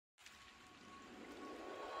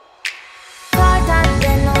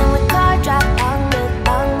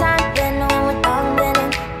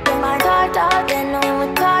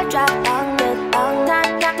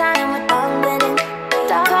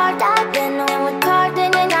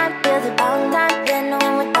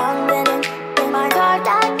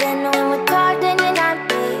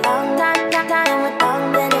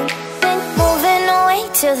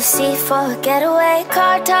for a getaway.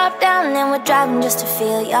 Car top down and we're driving just to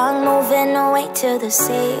feel young. Moving away to the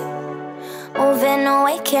sea, moving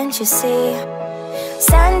away, can't you see?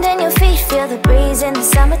 Sand in your feet, feel the breeze in the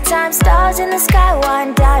summertime. Stars in the sky,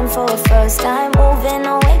 one dime for a first time. Moving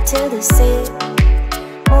away to the sea,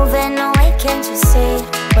 moving away, can't you see?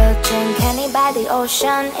 We'll drink honey by the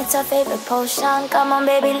ocean, it's our favorite potion. Come on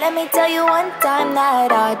baby, let me tell you one time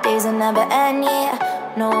that our days will never end, yeah.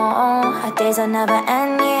 No, our days will never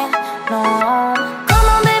end, yeah. No. Come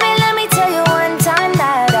on baby, let me tell you one time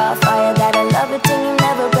that our fire got a love it till you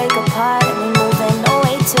never break apart. And we moving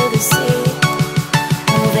away to the sea,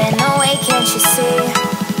 moving away, can't you see?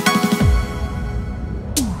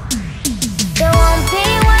 There won't be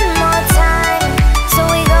one more time, so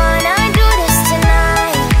we gonna do this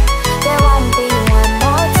tonight. There won't be one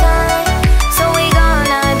more time, so we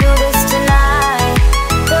gonna do this tonight.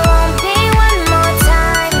 There won't be one more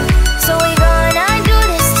time, so we gonna do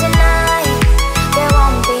this tonight. There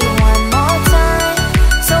won't be one more time,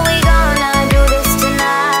 so we gonna do this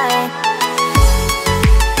tonight.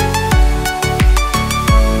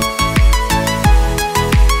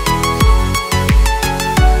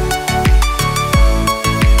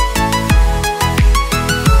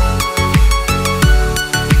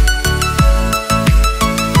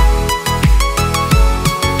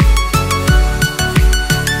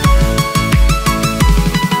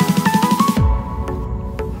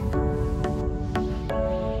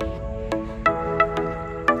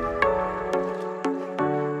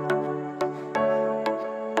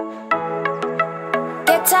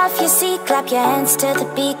 Get off your seat, clap your hands to the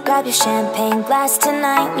beat. Grab your champagne glass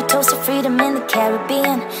tonight. We toast to freedom in the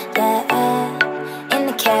Caribbean, yeah. In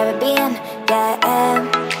the Caribbean, yeah.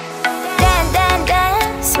 Dance, dance,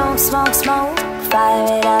 dance, smoke, smoke, smoke.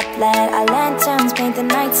 Fire it up, let our lanterns paint the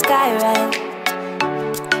night sky red.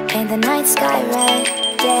 Paint the night sky red,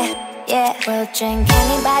 yeah, yeah. We'll drink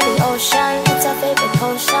honey by the ocean, it's our favorite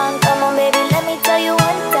potion. Come on baby, let me tell you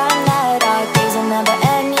one time that our days will never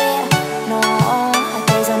end, yeah. No, our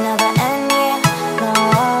days will never end, yeah. No.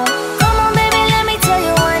 Come on baby, let me tell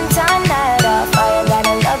you one time that our fire got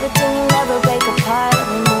a love it till you never break apart. And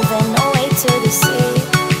we moving away to the sea,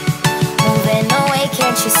 moving away,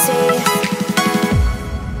 can't you see?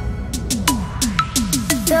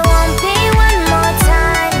 There won't be one more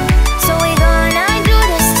time, so we gonna do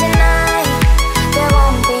this tonight. There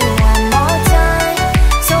won't be one more time,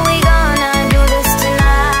 so we gonna do this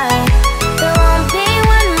tonight. There won't be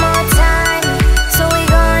one more time, so we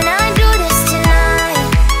gonna do this tonight.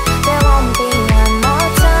 There won't be one more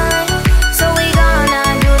time, so we gonna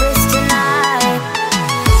do this tonight.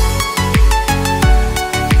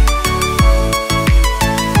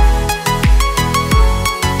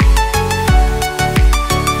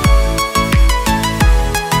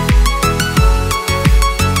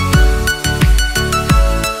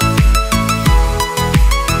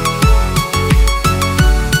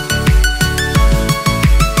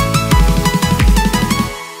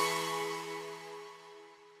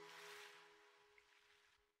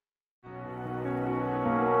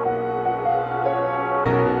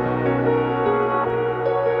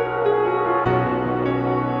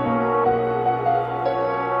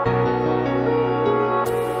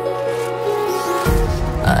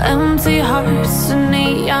 Empty hearts and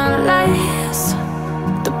neon lights,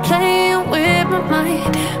 they're playing with my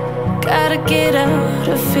mind. Gotta get out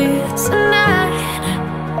of here tonight.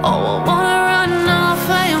 Oh, I wanna